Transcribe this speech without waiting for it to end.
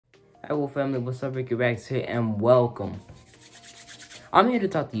Hello family, what's up? RekeyRackz here and welcome. I'm here to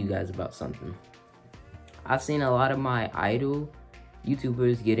talk to you guys about something. I've seen a lot of my idol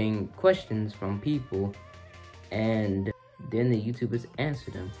YouTubers getting questions from people and then the YouTubers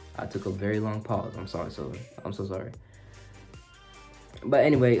answer them. I took a very long pause. I'm so sorry. But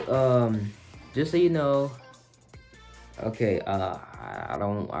anyway, just so you know, okay, I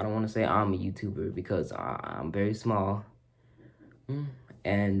don't want to say I'm a YouTuber because I'm very small.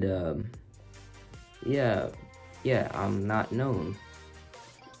 And yeah, I'm not known.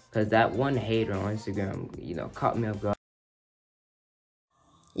 Cause that one hater on Instagram, caught me off guard.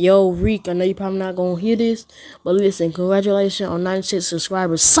 Yo, Reek, I know you probably not gonna hear this, but listen, congratulations on 96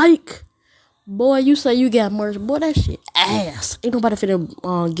 subscribers. Psych! Boy, you say you got merch. Boy, that shit ass. Ain't nobody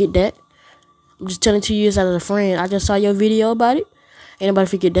finna get that. I'm just telling to you as a friend. I just saw your video about it. Ain't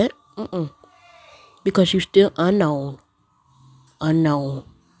nobody finna get that. Because you still unknown.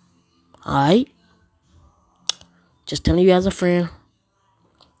 Alright? Just telling you as a friend.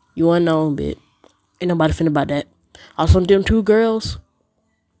 You unknown, bitch. Ain't nobody finna about that. Also, them two girls.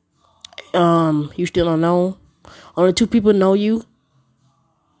 You still unknown. Only 2 people know you.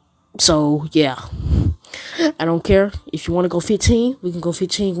 So, yeah. I don't care. If you want to go 15, we can go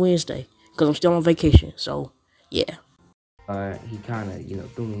 15 Wednesday. Because I'm still on vacation. So, yeah. He kind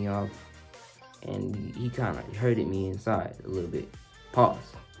of, threw me off. And he kind of hurted me inside a little bit. Pause.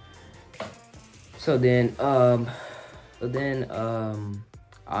 So then,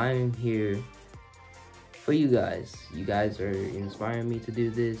 I'm here for you guys. You guys are inspiring me to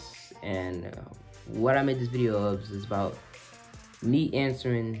do this. And what I made this video of is about me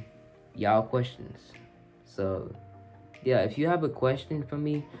answering y'all questions. So yeah, if you have a question for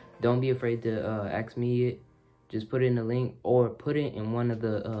me, don't be afraid to ask me it. Just put it in the link or put it in one of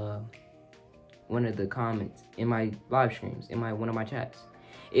the comments in my live streams, in one of my chats.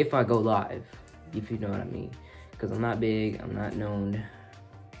 If I go live, if you know what I mean. Because I'm not big, I'm not known.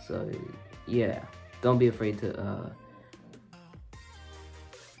 So yeah, don't be afraid to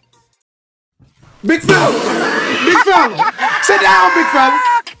Big fella! Big fella! Sit down, big fella!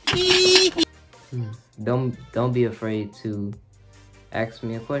 Don't be afraid to ask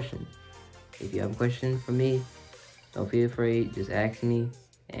me a question. If you have a question for me, don't be afraid, just ask me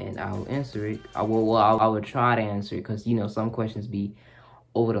and I'll answer it. I will try to answer it because some questions be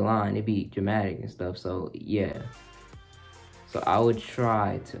over the line, they be dramatic and stuff. So yeah. So I would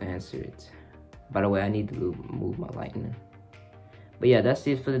try to answer it. By the way, I need to move my lighting. But yeah, that's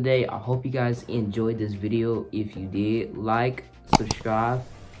it for the day. I hope you guys enjoyed this video. If you did, like, subscribe,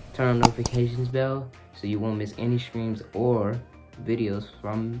 turn on notifications bell so you won't miss any streams or videos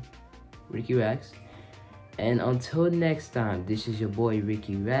from RekeyRackz. And until next time, this is your boy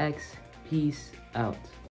RekeyRackz. Peace out.